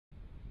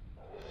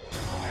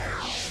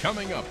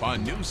Coming up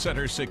on News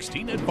Center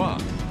 16 at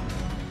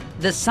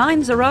 5. The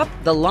signs are up,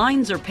 the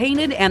lines are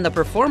painted, and the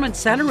Performance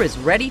Center is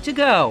ready to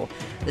go.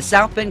 The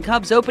South Bend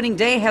Cubs opening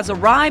day has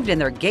arrived and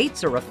their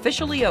gates are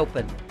officially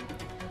open.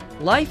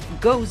 Life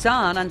goes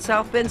on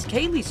South Bend's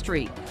Cayley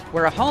Street,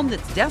 where a home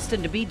that's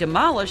destined to be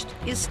demolished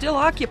is still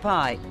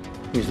occupied.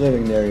 He's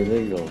living there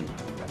illegally.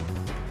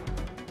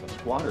 A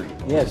squatter?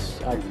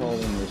 Yes, I call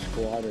him a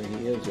squatter.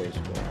 He is a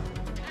squatter.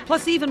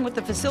 Plus, even with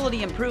the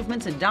facility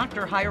improvements and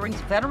doctor hirings,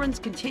 veterans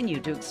continue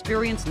to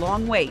experience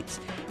long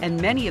waits.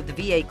 And many of the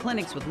VA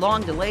clinics with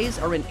long delays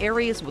are in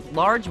areas with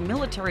large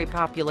military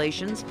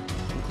populations,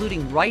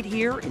 including right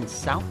here in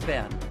South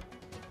Bend.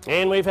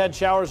 And we've had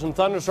showers and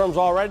thunderstorms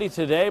already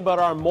today, but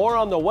are more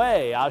on the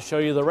way. I'll show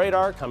you the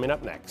radar coming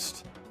up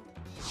next.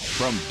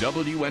 From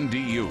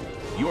WNDU,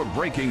 your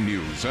breaking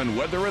news and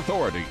weather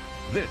authority,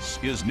 this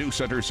is News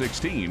Center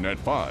 16 at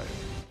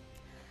 5.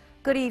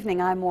 Good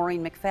evening, I'm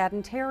Maureen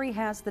McFadden. Terry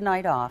has the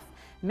night off.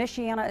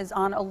 Michiana is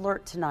on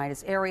alert tonight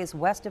as areas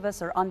west of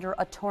us are under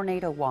a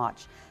tornado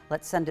watch.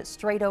 Let's send it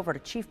straight over to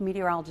Chief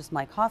Meteorologist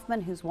Mike Hoffman,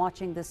 who's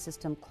watching this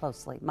system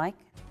closely. Mike?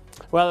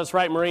 Well, that's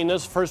right, Maureen.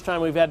 This is the first time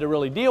we've had to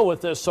really deal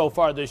with this so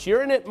far this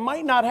year, and it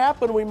might not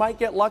happen. We might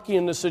get lucky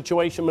in this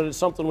situation, but it's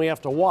something we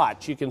have to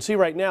watch. You can see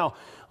right now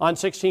on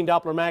 16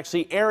 Doppler Max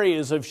the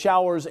areas of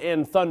showers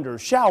and thunder.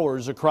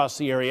 Showers across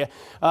the area.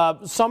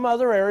 Some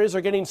other areas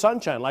are getting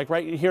sunshine, like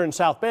right here in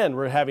South Bend.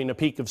 We're having a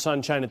peak of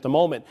sunshine at the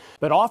moment.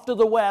 But off to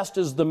the west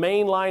is the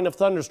main line of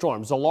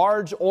thunderstorms. The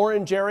large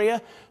orange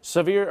area,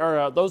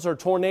 those are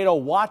tornado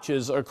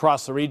watches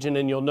across the region,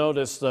 and you'll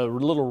notice the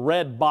little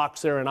red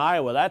box there in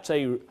Iowa. That's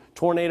a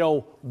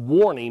tornado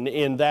warning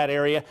in that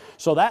area.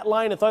 So that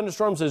line of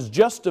thunderstorms has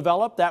just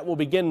developed. That will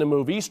begin to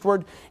move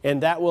eastward,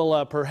 and that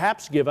will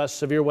perhaps give us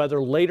severe weather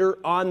later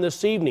on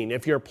this evening.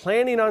 If you're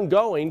planning on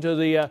going to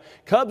the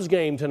Cubs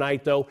game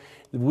tonight, though,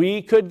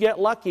 we could get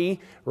lucky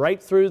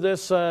right through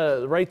this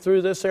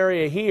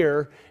area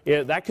here.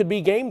 That could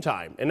be game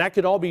time, and that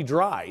could all be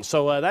dry.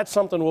 So that's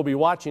something we'll be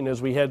watching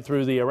as we head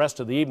through the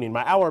rest of the evening.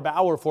 My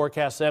hour-by-hour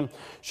forecast then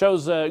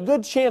shows a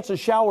good chance of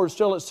showers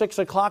still at 6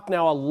 o'clock.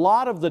 Now, a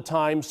lot of the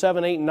time,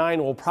 7, 8, and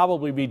 9 will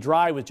probably be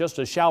dry with just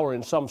a shower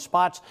in some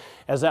spots,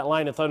 as that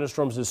line of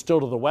thunderstorms is still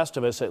to the west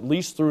of us at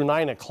least through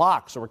 9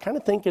 o'clock. So we're kind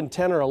of thinking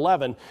 10 or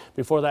 11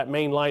 before that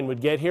main line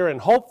would get here, and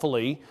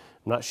hopefully,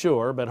 I'm not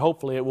sure, but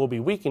hopefully it will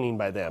be weakening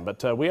by then.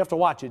 But we have to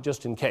watch it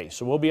just in case.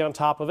 So we'll be on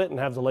top of it and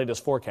have the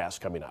latest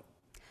forecast coming up.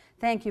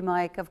 Thank you,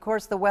 Mike. Of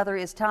course, the weather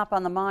is top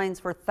on the minds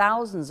for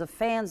thousands of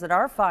fans that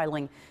are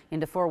filing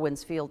into Four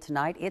Winds Field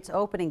tonight. It's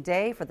opening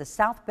day for the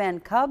South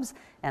Bend Cubs,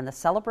 and the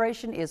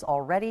celebration is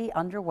already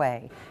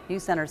underway.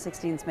 News Center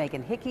 16's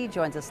Megan Hickey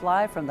joins us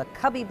live from the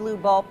Cubby Blue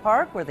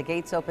Ballpark, where the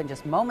gates opened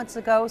just moments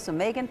ago. So,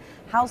 Megan,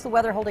 how's the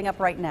weather holding up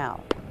right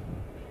now?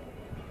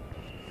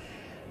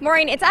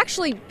 Maureen, it's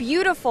actually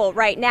beautiful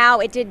right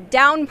now. It did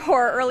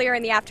downpour earlier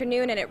in the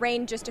afternoon and it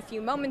rained just a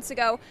few moments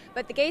ago,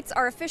 but the gates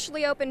are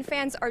officially open.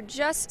 Fans are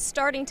just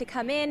starting to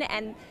come in,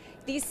 and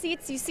these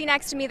seats you see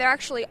next to me, they're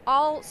actually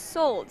all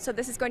sold. So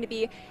this is going to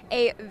be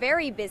a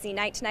very busy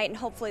night tonight, and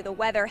hopefully the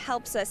weather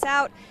helps us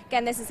out.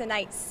 Again, this is a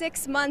night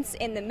 6 months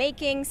in the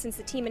making since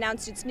the team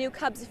announced its new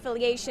Cubs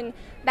affiliation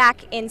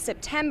back in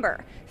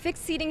September.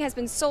 Fixed seating has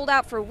been sold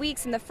out for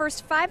weeks, and the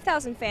first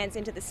 5,000 fans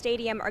into the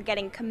stadium are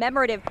getting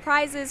commemorative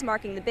prizes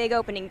marking the big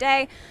opening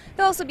day.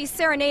 They'll also be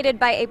serenaded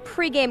by a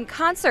pregame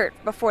concert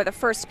before the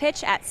first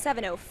pitch at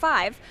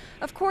 7:05.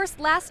 Of course,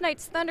 last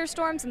night's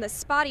thunderstorms and the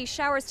spotty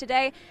showers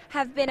today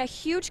have been a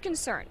huge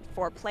concern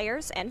for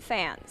players and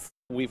fans.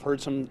 We've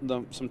heard some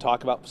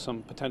talk about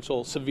some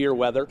potential severe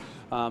weather.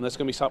 That's going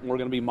to be something we're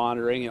going to be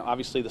monitoring.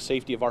 Obviously, the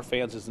safety of our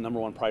fans is the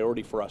 #1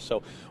 priority for us.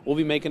 So we'll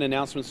be making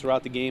announcements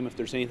throughout the game if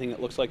there's anything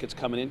that looks like it's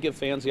coming in. Give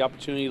fans the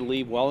opportunity to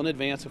leave well in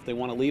advance if they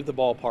want to leave the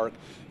ballpark.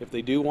 If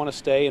they do want to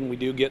stay and we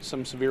do get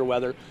some severe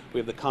weather, we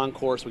have the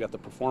concourse, we got the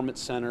Performance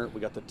Center, we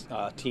got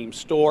the team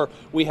store.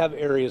 We have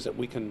areas that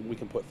we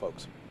can put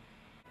folks.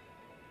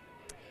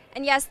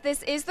 And yes,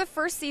 this is the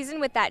first season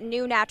with that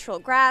new natural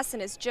grass,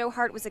 and as Joe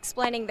Hart was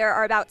explaining, there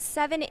are about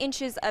 7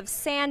 inches of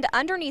sand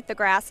underneath the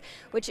grass,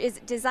 which is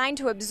designed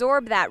to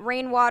absorb that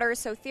rainwater.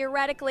 So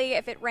theoretically,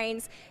 if it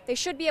rains, they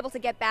should be able to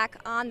get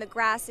back on the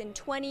grass in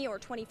 20 or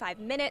 25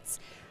 minutes.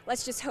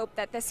 Let's just hope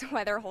that this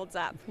weather holds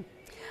up.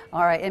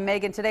 All right, and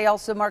Megan, today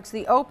also marks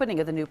the opening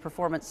of the new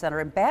Performance Center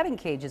and batting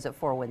cages at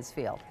Four Winds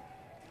Field.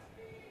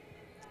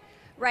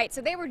 Right,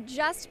 so they were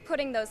just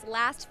putting those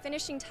last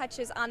finishing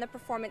touches on the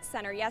Performance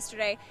Center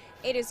yesterday.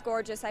 It is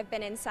gorgeous. I've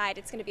been inside.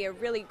 It's going to be a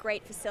really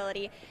great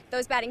facility.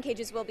 Those batting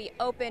cages will be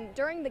open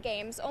during the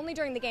games, only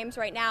during the games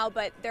right now,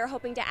 but they're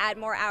hoping to add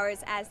more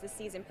hours as the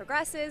season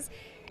progresses.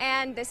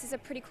 And this is a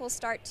pretty cool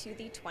start to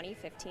the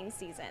 2015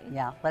 season.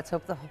 Yeah, let's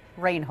hope the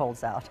rain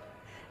holds out.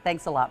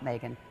 Thanks a lot,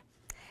 Megan.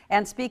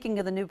 And speaking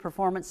of the new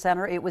Performance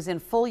Center, it was in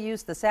full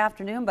use this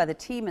afternoon by the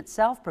team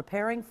itself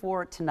preparing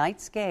for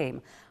tonight's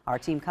game. Our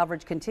team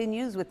coverage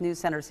continues with News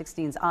Center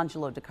 16's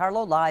Angelo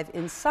Carlo live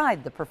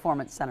inside the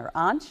Performance Center.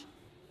 Ange?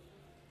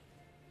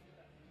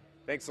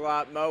 Thanks a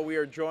lot, Mo. We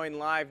are joined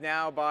live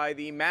now by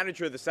the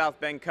manager of the South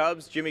Bend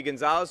Cubs, Jimmy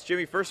Gonzalez.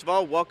 Jimmy, first of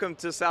all, welcome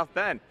to South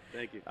Bend.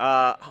 Thank you.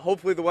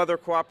 Hopefully the weather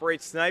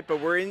cooperates tonight, but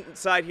we're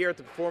inside here at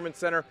the Performance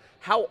Center.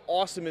 How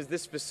awesome is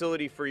this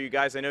facility for you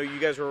guys? I know you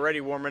guys were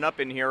already warming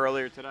up in here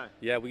earlier today.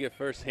 Yeah, we get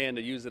firsthand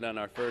to use it on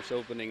our first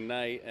opening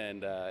night,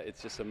 and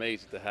it's just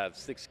amazing to have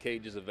 6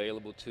 cages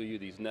available to you,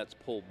 these nets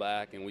pulled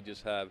back, and we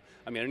just have,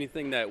 I mean,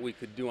 anything that we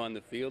could do on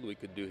the field, we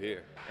could do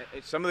here.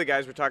 Some of the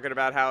guys were talking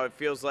about how it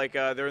feels like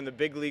they're in the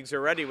big leagues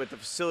already with the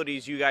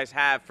facilities you guys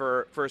have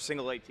for a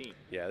single A team.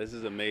 Yeah, this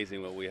is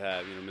amazing what we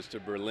have. You know,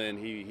 Mr. Berlin,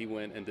 he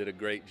went and did a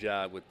great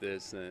job with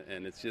this,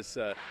 and it's just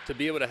to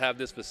be able to have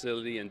this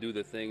facility and do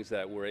the things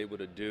that we're able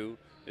to do,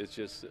 it's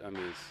just, I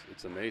mean,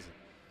 it's amazing.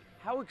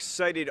 How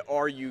excited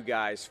are you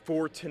guys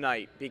for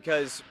tonight?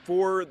 Because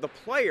for the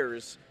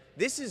players,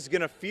 this is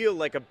going to feel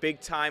like a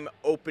big-time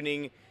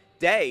opening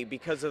day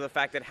because of the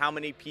fact that how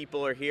many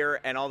people are here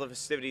and all the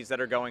festivities that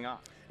are going on.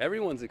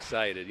 Everyone's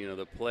excited, you know,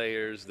 the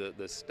players,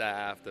 the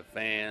staff, the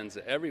fans,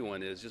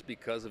 everyone is, just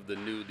because of the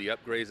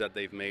upgrades that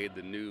they've made,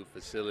 the new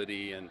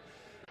facility, and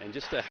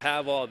just to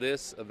have all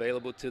this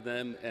available to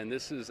them, and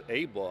this is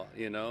A-ball,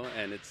 you know,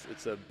 and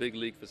it's a big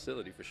league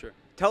facility for sure.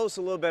 Tell us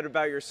a little bit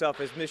about yourself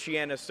as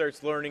Michiana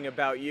starts learning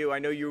about you. I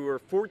know you were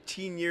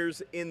 14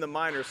 years in the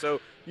minors, so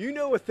you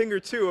know a thing or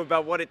two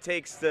about what it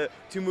takes to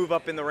move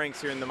up in the ranks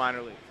here in the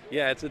minor league.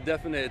 Yeah, it's a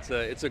definite,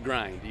 it's a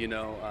grind, you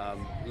know.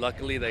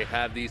 Luckily they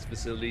have these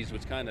facilities,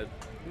 which kind of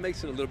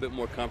makes it a little bit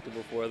more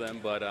comfortable for them,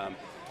 but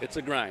it's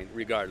a grind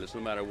regardless,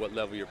 no matter what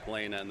level you're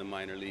playing at in the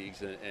minor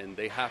leagues, and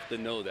they have to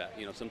know that.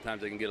 You know,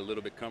 sometimes they can get a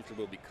little bit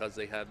comfortable because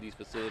they have these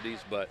facilities,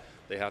 but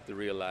they have to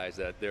realize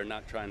that they're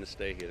not trying to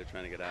stay here, they're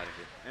trying to get out of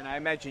here. And I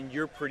imagine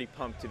you're pretty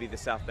pumped to be the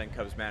South Bend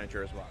Cubs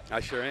manager as well. I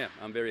sure am.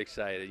 I'm very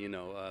excited. You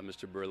know,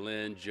 Mr.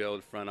 Berlin, Joe,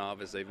 the front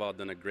office, they've all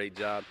done a great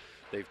job.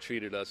 They've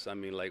treated us, I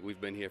mean, like we've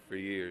been here for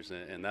years,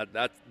 and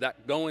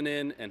that going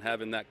in and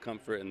having that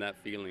comfort and that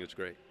feeling is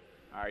great.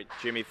 All right,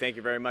 Jimmy, thank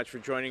you very much for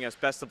joining us.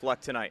 Best of luck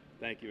tonight.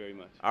 Thank you very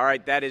much. All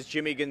right, that is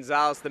Jimmy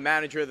Gonzalez, the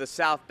manager of the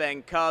South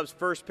Bend Cubs.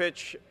 First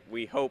pitch,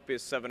 we hope,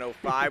 is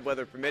 7:05,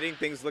 weather permitting.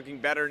 Things looking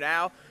better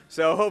now,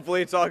 so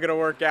hopefully it's all going to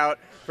work out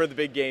for the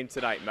big game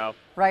tonight, Mo.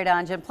 Right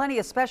on, Jim. Plenty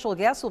of special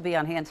guests will be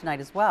on hand tonight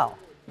as well.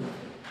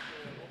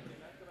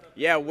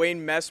 Yeah,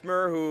 Wayne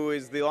Messmer, who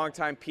is the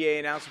longtime PA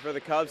announcer for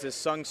the Cubs, has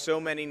sung so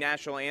many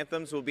national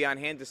anthems, will be on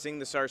hand to sing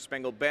the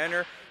Star-Spangled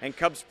Banner. And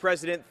Cubs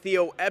president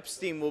Theo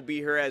Epstein will be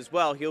here as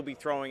well. He'll be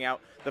throwing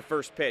out the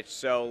first pitch.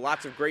 So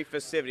lots of great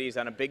festivities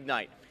on a big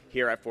night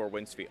here at Four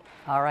Winds Field.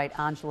 All right,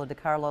 Angelo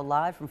Carlo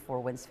live from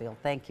Four Winds Field.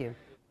 Thank you.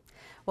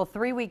 Well,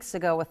 3 weeks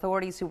ago,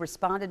 authorities who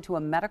responded to a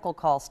medical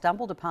call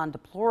stumbled upon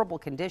deplorable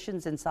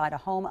conditions inside a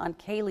home on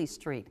Cayley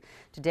Street.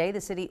 Today, the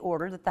city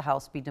ordered that the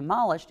house be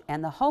demolished,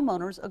 and the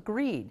homeowners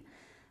agreed.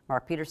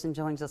 Mark Peterson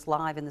joins us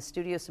live in the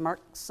studio. So, Mark,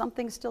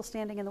 something's still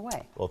standing in the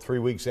way. Well, 3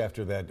 weeks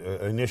after that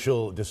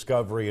initial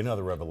discovery,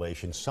 another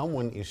revelation,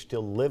 someone is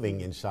still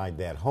living inside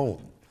that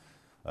home.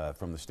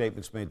 From the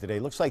statements made today,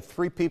 looks like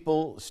 3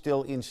 people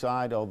still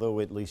inside, although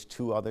at least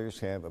 2 others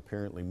have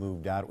apparently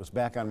moved out. It was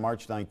back on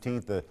March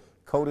 19th. The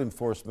code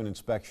enforcement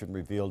inspection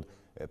revealed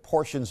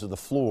portions of the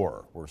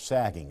floor were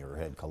sagging or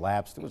had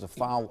collapsed. There was a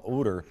foul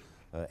odor.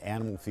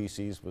 Animal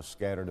feces was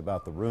scattered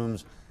about the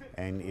rooms,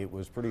 and it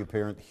was pretty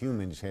apparent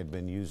humans had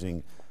been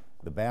using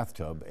the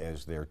bathtub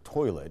as their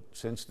toilet.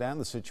 Since then,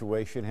 the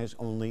situation has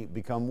only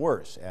become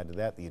worse. Add to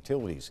that, the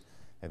utilities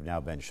have now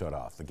been shut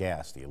off. The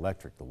gas, the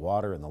electric, the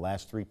water, and the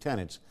last 3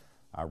 tenants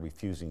are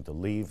refusing to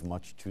leave,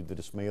 much to the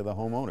dismay of the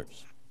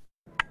homeowners.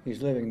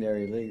 He's living there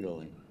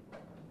illegally.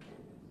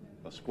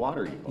 A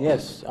squatter, you call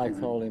Yes, I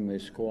call him a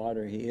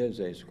squatter. He is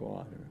a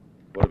squatter.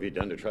 What have you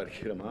done to try to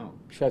get him out?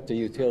 Shut the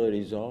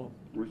utilities off.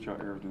 We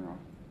shut everything off.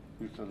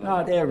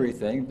 Not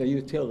everything, the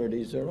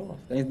utilities are off.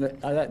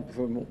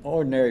 For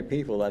ordinary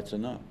people, that's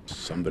enough.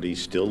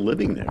 Somebody's still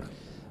living there.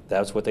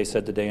 That's what they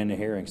said today in the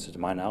hearing. So to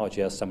my knowledge,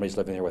 yes, somebody's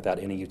living there without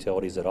any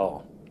utilities at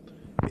all.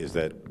 Is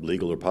that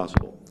legal or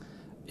possible?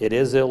 It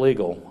is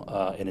illegal,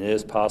 and it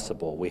is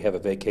possible. We have a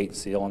vacate and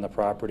seal on the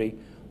property,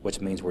 which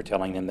means we're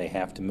telling them they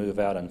have to move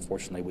out.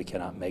 Unfortunately, we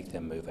cannot make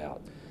them move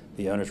out.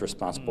 The owner's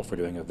responsible for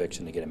doing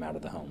eviction to get them out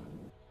of the home.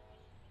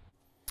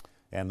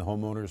 And the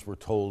homeowners were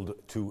told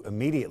to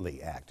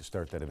immediately act to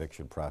start that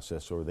eviction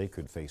process, or they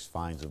could face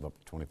fines of up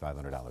to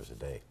 $2,500 a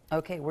day.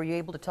 Okay, were you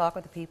able to talk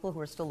with the people who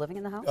are still living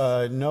in the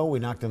house? No, we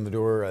knocked on the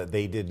door.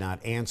 They did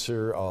not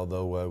answer,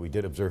 although we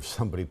did observe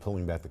somebody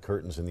pulling back the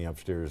curtains in the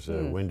upstairs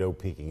window,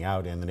 peeking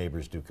out, and the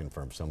neighbors do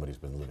confirm somebody's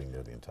been living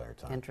there the entire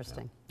time.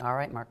 Interesting. Yeah. All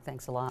right, Mark,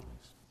 thanks a lot.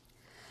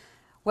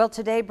 Well,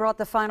 today brought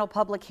the final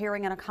public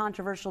hearing on a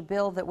controversial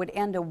bill that would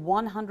end a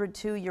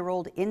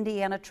 102-year-old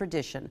Indiana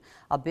tradition,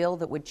 a bill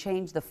that would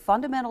change the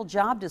fundamental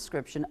job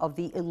description of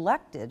the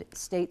elected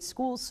state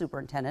school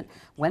superintendent,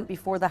 went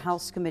before the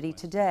House committee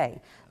today.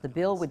 The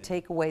bill would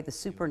take away the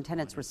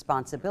superintendent's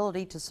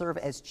responsibility to serve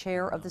as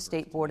chair of the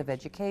State Board of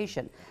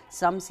Education.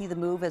 Some see the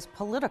move as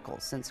political,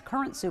 since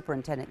current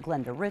superintendent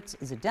Glenda Ritz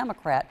is a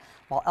Democrat,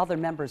 while other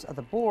members of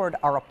the board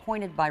are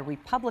appointed by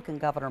Republican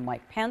Governor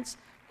Mike Pence,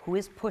 who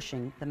is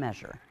pushing the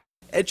measure.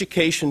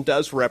 Education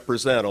does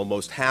represent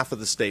almost half of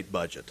the state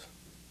budget.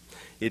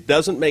 It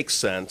doesn't make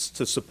sense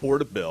to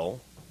support a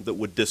bill that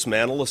would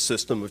dismantle a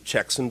system of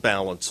checks and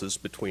balances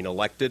between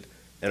elected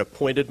and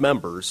appointed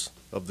members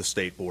of the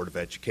State Board of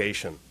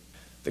Education.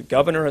 The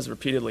governor has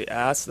repeatedly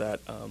asked that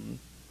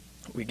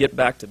we get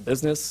back to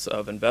business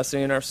of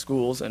investing in our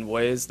schools in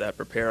ways that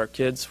prepare our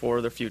kids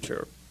for their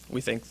future.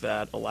 We think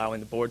that allowing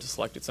the board to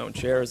select its own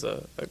chair is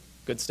a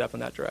good step in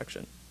that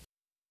direction.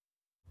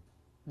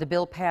 The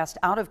bill passed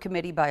out of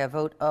committee by a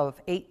vote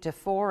of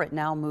 8-4. It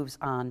now moves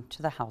on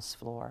to the House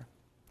floor.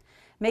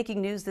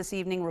 Making news this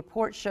evening,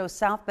 reports show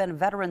South Bend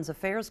Veterans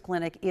Affairs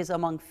Clinic is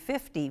among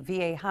 50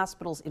 VA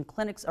hospitals and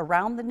clinics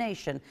around the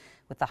nation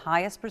with the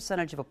highest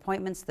percentage of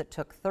appointments that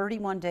took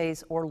 31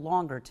 days or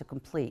longer to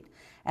complete.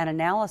 An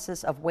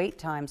analysis of wait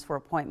times for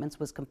appointments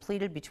was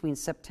completed between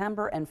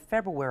September and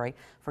February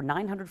for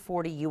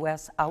 940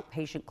 U.S.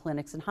 outpatient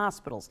clinics and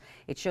hospitals.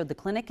 It showed the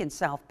clinic in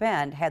South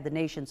Bend had the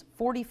nation's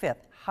 45th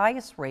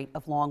highest rate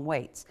of long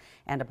waits,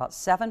 and about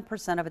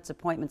 7% of its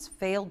appointments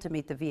failed to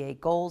meet the VA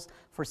goals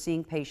for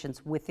seeing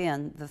patients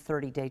within the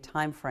 30-day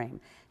time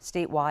frame.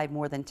 Statewide,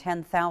 more than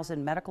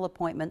 10,000 medical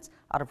appointments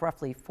out of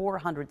roughly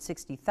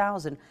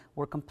 460,000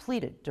 were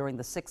completed during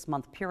the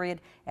 6-month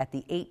period at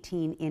the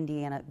 18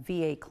 Indiana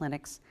VA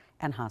clinics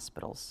and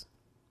hospitals.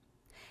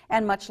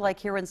 And much like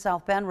here in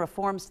South Bend,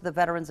 reforms to the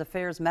Veterans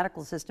Affairs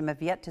medical system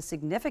have yet to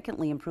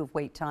significantly improve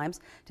wait times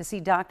to see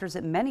doctors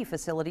at many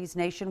facilities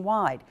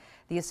nationwide.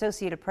 The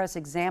Associated Press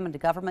examined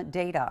government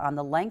data on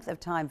the length of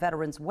time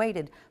veterans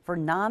waited for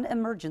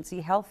non-emergency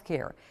health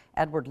care.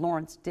 Edward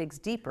Lawrence digs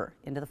deeper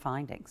into the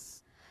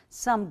findings.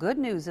 Some good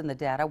news in the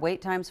data: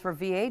 wait times for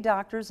VA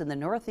doctors in the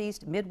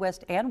Northeast,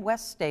 Midwest, and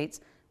West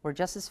states were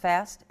just as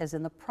fast as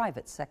in the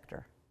private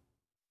sector.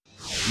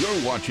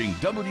 You're watching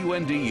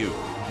WNDU,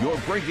 your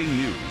breaking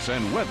news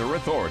and weather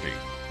authority.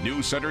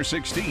 News Center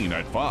 16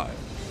 at 5.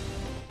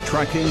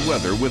 Tracking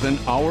weather with an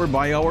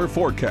hour-by-hour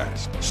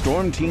forecast.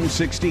 Storm Team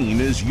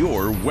 16 is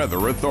your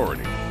weather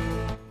authority.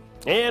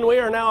 And we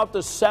are now up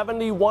to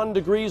 71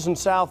 degrees in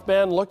South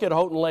Bend. Look at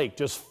Houghton Lake,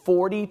 just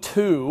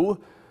 42.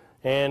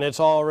 And it's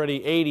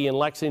already 80 in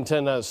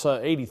Lexington,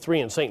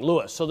 83 in St.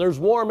 Louis. So there's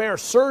warm air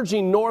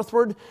surging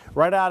northward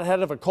right out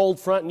ahead of a cold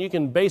front, and you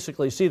can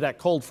basically see that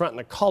cold front in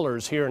the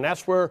colors here, and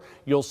that's where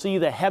you'll see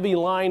the heavy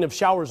line of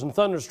showers and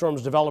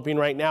thunderstorms developing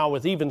right now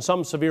with even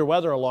some severe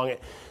weather along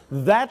it.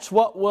 That's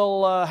what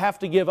will have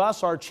to give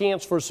us our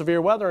chance for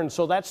severe weather, and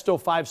so that's still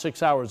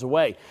 5-6 hours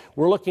away.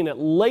 We're looking at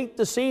late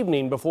this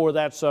evening before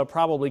that's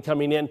probably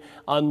coming in,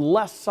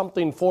 unless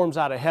something forms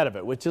out ahead of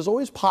it, which is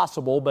always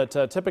possible, but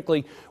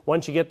typically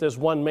once you get this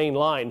one main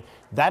line,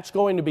 that's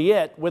going to be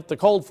it with the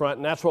cold front,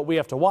 and that's what we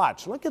have to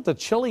watch. Look at the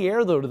chilly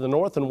air, though, to the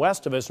north and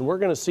west of us, and we're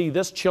going to see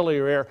this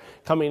chillier air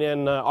coming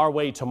in our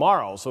way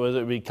tomorrow. So as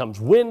it becomes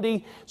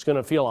windy, it's going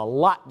to feel a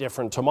lot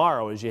different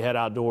tomorrow as you head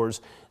outdoors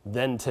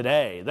than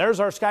today. There's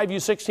our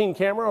Skyview 16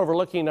 camera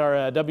overlooking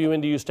our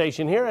WNDU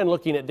station here and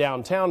looking at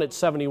downtown at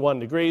 71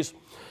 degrees.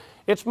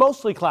 It's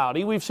mostly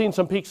cloudy. We've seen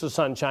some peaks of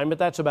sunshine, but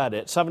that's about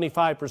it.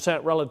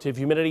 75% relative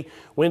humidity.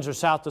 Winds are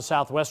south to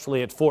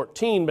southwesterly at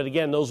 14, but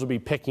again, those will be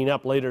picking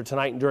up later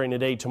tonight and during the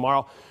day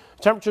tomorrow.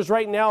 Temperatures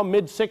right now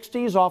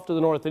mid-60s off to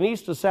the north and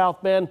east of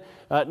South Bend,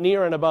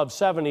 near and above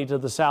 70 to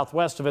the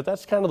southwest of it.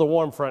 That's kind of the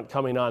warm front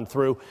coming on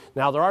through.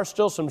 Now there are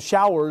still some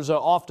showers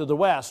off to the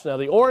west. Now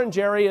the orange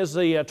area is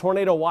the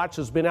tornado watch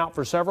has been out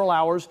for several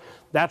hours.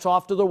 That's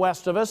off to the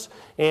west of us,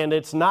 and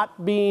it's not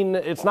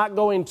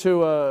going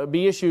to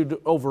be issued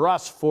over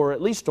us for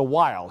at least a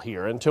while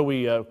here until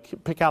we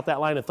pick out that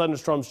line of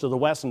thunderstorms to the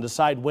west and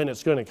decide when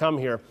it's going to come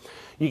here.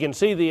 You can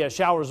see the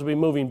showers will be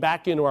moving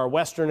back into our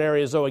western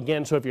areas, though,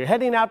 again. So if you're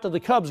heading out to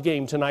the Cubs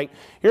game tonight,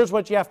 here's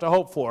what you have to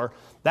hope for.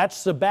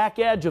 That's the back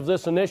edge of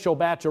this initial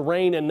batch of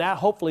rain, and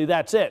hopefully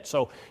that's it.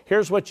 So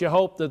here's what you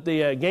hope that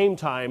the game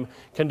time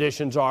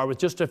conditions are, with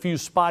just a few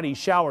spotty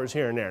showers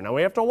here and there. Now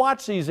we have to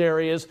watch these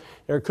areas.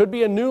 There could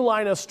be a new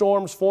line of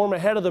storms form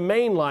ahead of the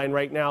main line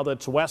right now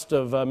that's west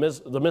of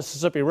the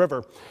Mississippi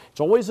River. It's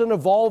always an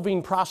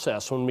evolving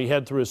process when we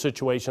head through a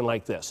situation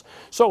like this.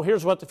 So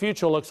here's what the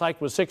future looks like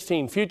with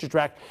 16 Future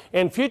Track.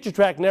 And Future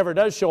Track never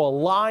does show a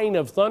line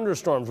of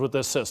thunderstorms with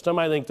this system.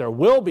 I think there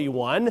will be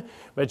one,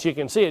 but you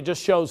can see it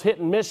just shows hit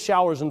and miss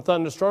showers and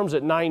thunderstorms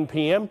at 9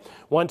 p.m.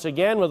 Once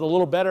again, with a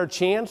little better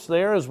chance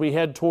there as we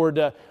head toward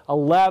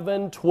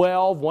 11,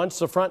 12. Once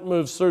the front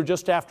moves through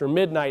just after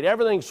midnight,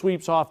 everything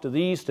sweeps off to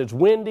the east. It's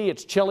windy,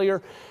 it's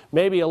chillier,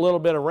 maybe a little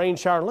bit of rain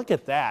shower. Look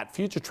at that.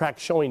 Future Track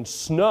showing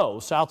snow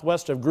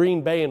southwest of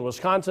Green Bay in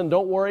Wisconsin.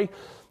 Don't worry.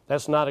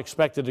 That's not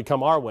expected to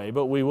come our way,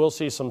 but we will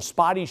see some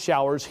spotty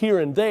showers here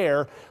and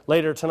there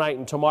later toward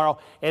and tomorrow.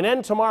 And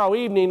then tomorrow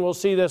evening, we'll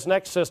see this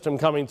next system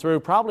coming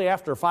through. Probably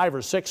after 5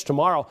 or 6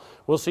 tomorrow,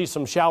 we'll see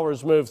some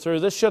showers move through.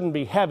 This shouldn't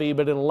be heavy,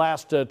 but it'll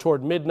last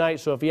toward midnight.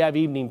 So if you have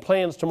evening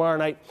plans tomorrow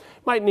night,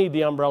 might need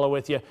the umbrella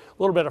with you. A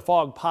little bit of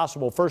fog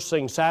possible first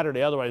thing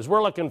Saturday. Otherwise,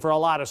 we're looking for a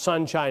lot of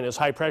sunshine as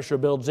high pressure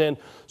builds in.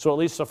 So at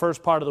least the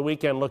first part of the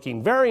weekend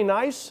looking very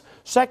nice.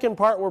 Second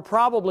part, we're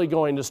probably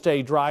going to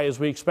stay dry as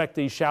we expect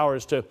these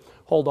showers to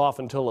hold off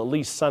until at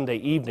least Sunday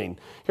evening.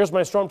 Here's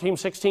my Storm Team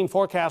 16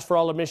 forecast for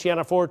all of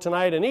Michiana for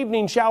tonight. An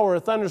evening shower or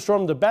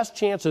thunderstorm, the best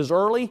chances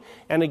early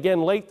and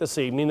again late this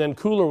evening. Then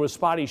cooler with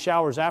spotty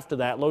showers after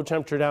that. Low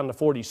temperature down to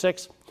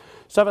 46.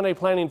 7-day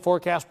planning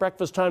forecast,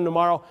 breakfast time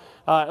tomorrow.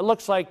 It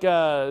looks like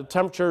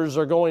temperatures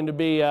are going to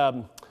be,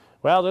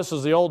 well, this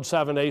is the old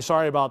 7-day.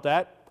 Sorry about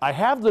that. I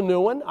have the new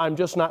one. I'm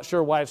just not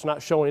sure why it's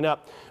not showing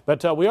up.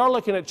 But we are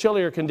looking at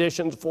chillier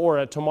conditions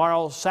for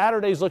tomorrow.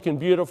 Saturday's looking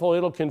beautiful.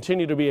 It'll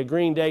continue to be a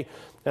green day.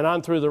 And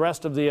on through the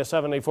rest of the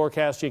 7-day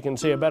forecast, you can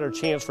see a better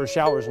chance for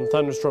showers and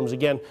thunderstorms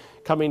again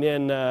coming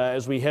in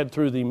as we head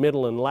through the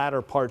middle and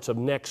latter parts of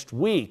next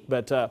week.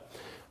 But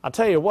I'll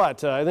tell you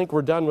what, I think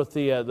we're done with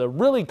the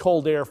really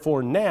cold air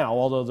for now,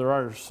 although there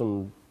are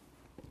some,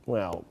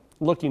 well,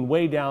 looking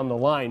way down the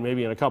line,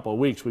 maybe in a couple of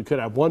weeks, we could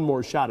have one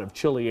more shot of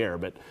chilly air.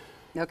 But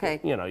okay.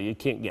 You know, you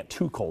can't get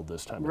too cold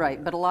this time.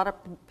 Right, but a lot of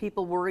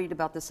people worried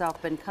about the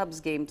South Bend Cubs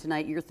game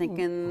tonight. You're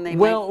thinking they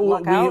might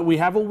luck out? We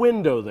have a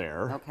window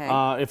there.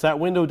 Okay. If that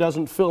window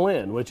doesn't fill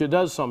in, which it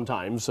does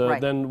sometimes,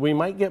 right, then we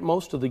might get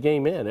most of the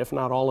game in, if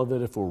not all of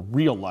it, if we're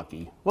real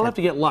lucky. We'll have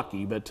to get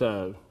lucky, but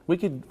we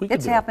could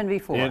It's happened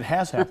before. It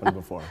has happened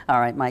before. All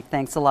right, Mike,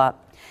 thanks a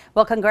lot.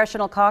 Well,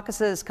 congressional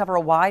caucuses cover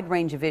a wide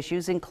range of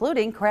issues,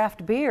 including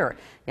craft beer.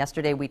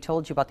 Yesterday, we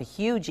told you about the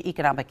huge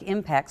economic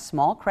impact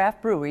small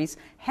craft breweries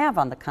have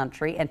on the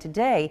country, and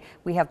today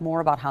we have more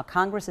about how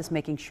Congress is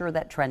making sure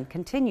that trend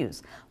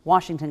continues.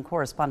 Washington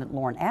correspondent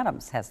Lauren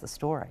Adams has the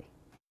story.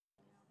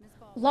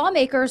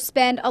 Lawmakers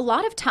spend a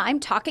lot of time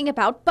talking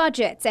about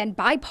budgets and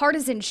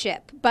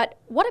bipartisanship, but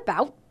what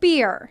about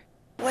beer?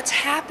 What's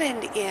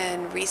happened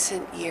in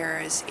recent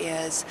years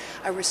is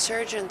a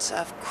resurgence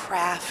of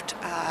craft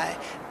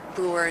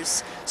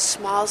brewers,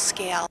 small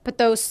scale. But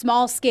those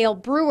small scale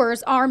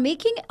brewers are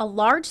making a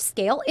large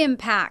scale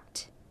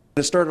impact.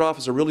 It started off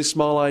as a really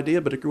small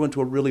idea, but it grew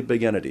into a really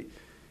big entity.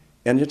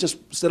 And you just,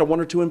 instead of 1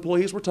 or 2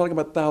 employees, we're talking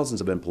about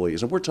thousands of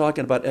employees, and we're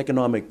talking about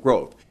economic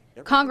growth.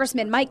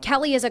 Congressman Mike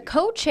Kelly is a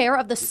co-chair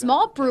of the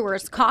Small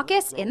Brewers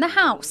Caucus in the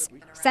House.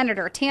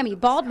 Senator Tammy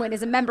Baldwin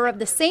is a member of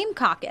the same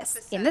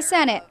caucus in the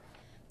Senate.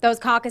 Those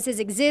caucuses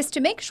exist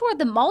to make sure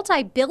the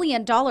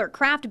multi-billion-dollar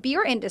craft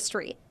beer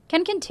industry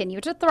can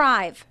continue to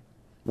thrive.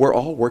 We're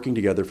all working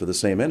together for the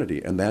same entity,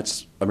 and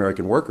that's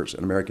American workers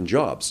and American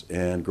jobs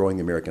and growing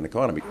the American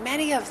economy.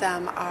 Many of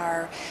them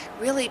are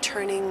really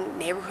turning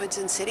neighborhoods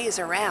and cities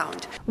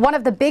around. One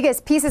of the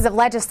biggest pieces of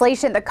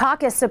legislation the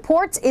caucus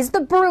supports is the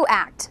Brew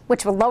Act,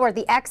 which will lower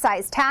the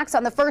excise tax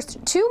on the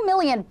first 2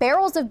 million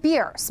barrels of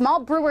beer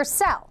small brewers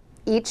sell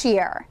each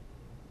year.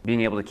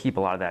 Being able to keep a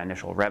lot of that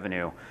initial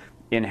revenue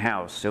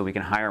in-house so we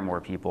can hire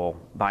more people,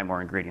 buy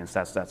more ingredients,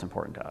 that's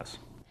important to us.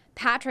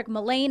 Patrick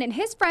Mullane and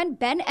his friend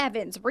Ben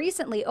Evans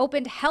recently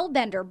opened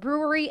Hellbender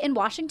Brewery in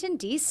Washington,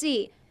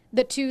 D.C.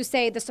 The two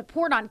say the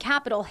support on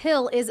Capitol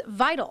Hill is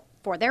vital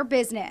for their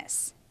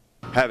business.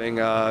 Having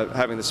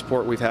the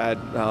support we've had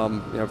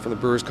from the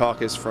Brewers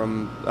Caucus,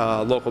 from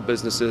local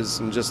businesses,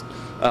 and just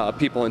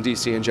people in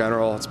D.C. in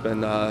general, it's been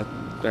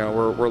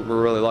we're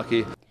really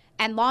lucky.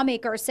 And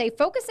lawmakers say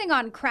focusing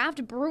on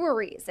craft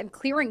breweries and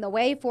clearing the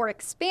way for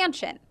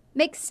expansion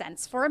makes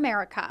sense for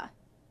America.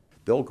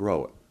 They'll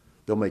grow it.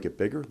 They'll make it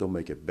bigger. They'll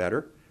make it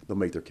better. They'll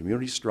make their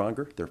communities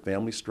stronger, their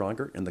families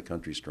stronger, and the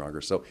country stronger.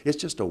 So it's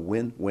just a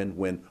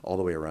win-win-win all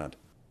the way around.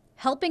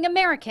 Helping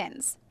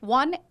Americans,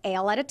 one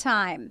ale at a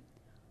time.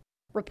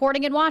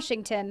 Reporting in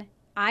Washington,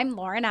 I'm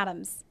Lauren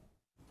Adams.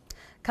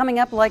 Coming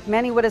up, like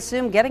many would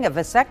assume, getting a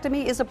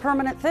vasectomy is a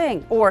permanent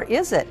thing. Or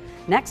is it?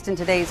 Next in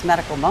today's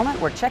Medical Moment,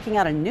 we're checking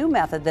out a new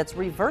method that's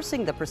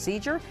reversing the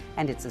procedure,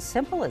 and it's as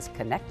simple as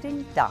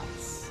connecting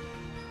dots.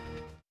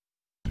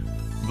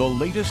 The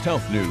latest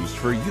health news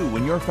for you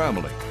and your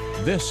family.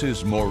 This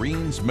is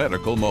Maureen's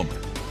Medical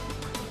Moment.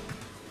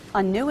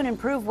 A new and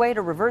improved way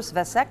to reverse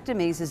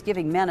vasectomies is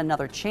giving men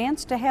another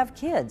chance to have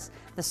kids.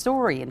 The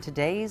story in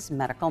today's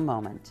Medical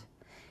Moment.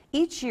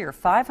 Each year,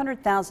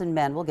 500,000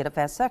 men will get a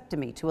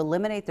vasectomy to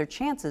eliminate their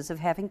chances of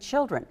having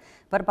children,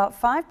 but about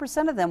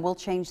 5% of them will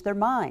change their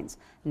minds.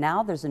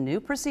 Now there's a new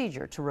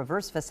procedure to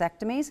reverse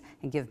vasectomies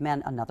and give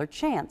men another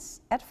chance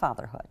at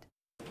fatherhood.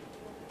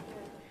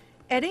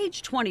 At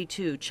age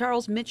 22,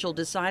 Charles Mitchell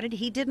decided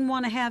he didn't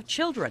want to have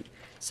children,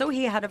 so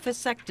he had a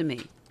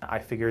vasectomy. I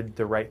figured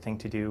the right thing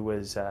to do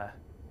was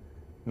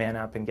man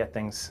up and get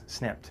things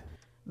snipped.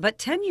 But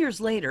 10 years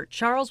later,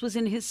 Charles was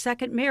in his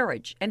second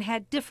marriage and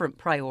had different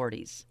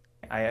priorities.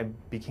 I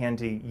began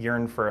to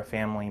yearn for a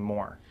family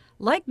more.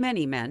 Like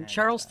many men,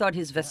 Charles thought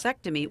his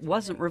vasectomy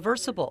wasn't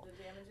reversible.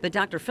 But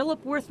Dr.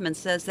 Philip Worthman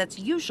says that's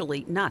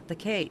usually not the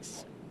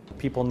case.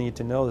 People need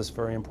to know this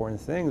very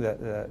important thing,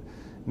 that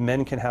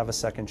men can have a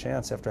second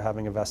chance after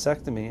having a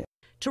vasectomy.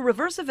 To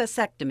reverse a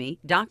vasectomy,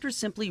 doctors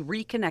simply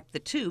reconnect the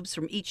tubes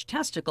from each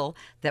testicle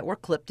that were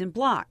clipped and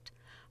blocked.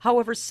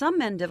 However, some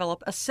men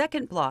develop a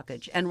second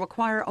blockage and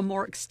require a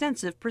more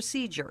extensive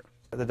procedure.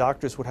 The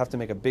doctors would have to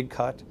make a big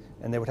cut,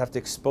 and they would have to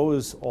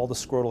expose all the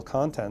scrotal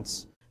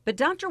contents. But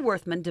Dr.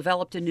 Worthman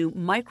developed a new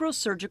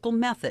microsurgical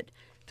method.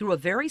 Through a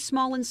very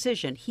small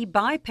incision, he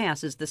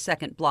bypasses the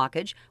second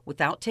blockage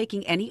without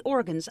taking any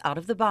organs out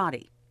of the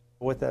body.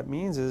 What that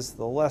means is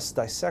the less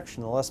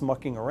dissection, the less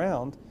mucking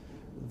around,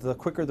 the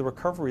quicker the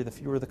recovery, the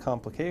fewer the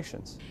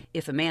complications.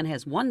 If a man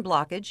has one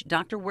blockage,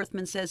 Dr.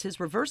 Worthman says his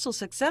reversal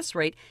success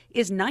rate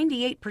is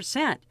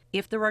 98%.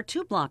 If there are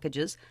two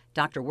blockages,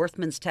 Dr.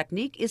 Worthman's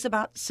technique is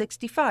about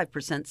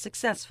 65%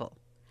 successful.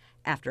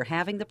 After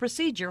having the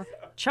procedure,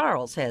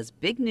 Charles has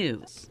big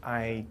news.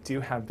 I do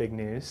have big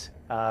news.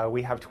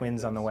 We have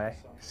twins on the way,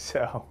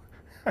 so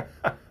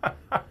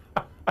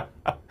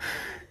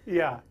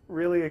yeah,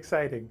 really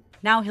exciting.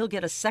 Now he'll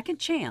get a second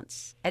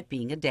chance at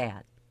being a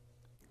dad.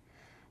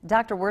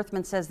 Dr.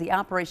 Worthman says the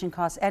operation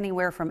costs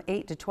anywhere from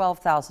 $8,000 to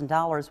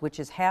 $12,000, which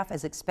is half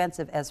as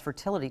expensive as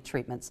fertility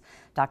treatments.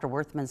 Dr.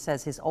 Worthman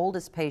says his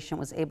oldest patient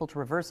was able to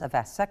reverse a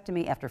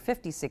vasectomy after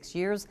 56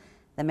 years.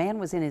 The man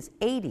was in his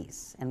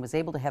 80s and was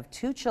able to have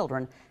 2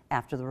 children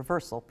after the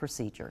reversal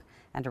procedure.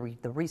 And to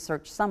read the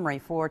research summary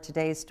for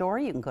today's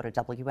story, you can go to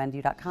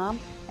WND.com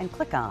and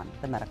click on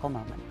the medical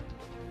moment.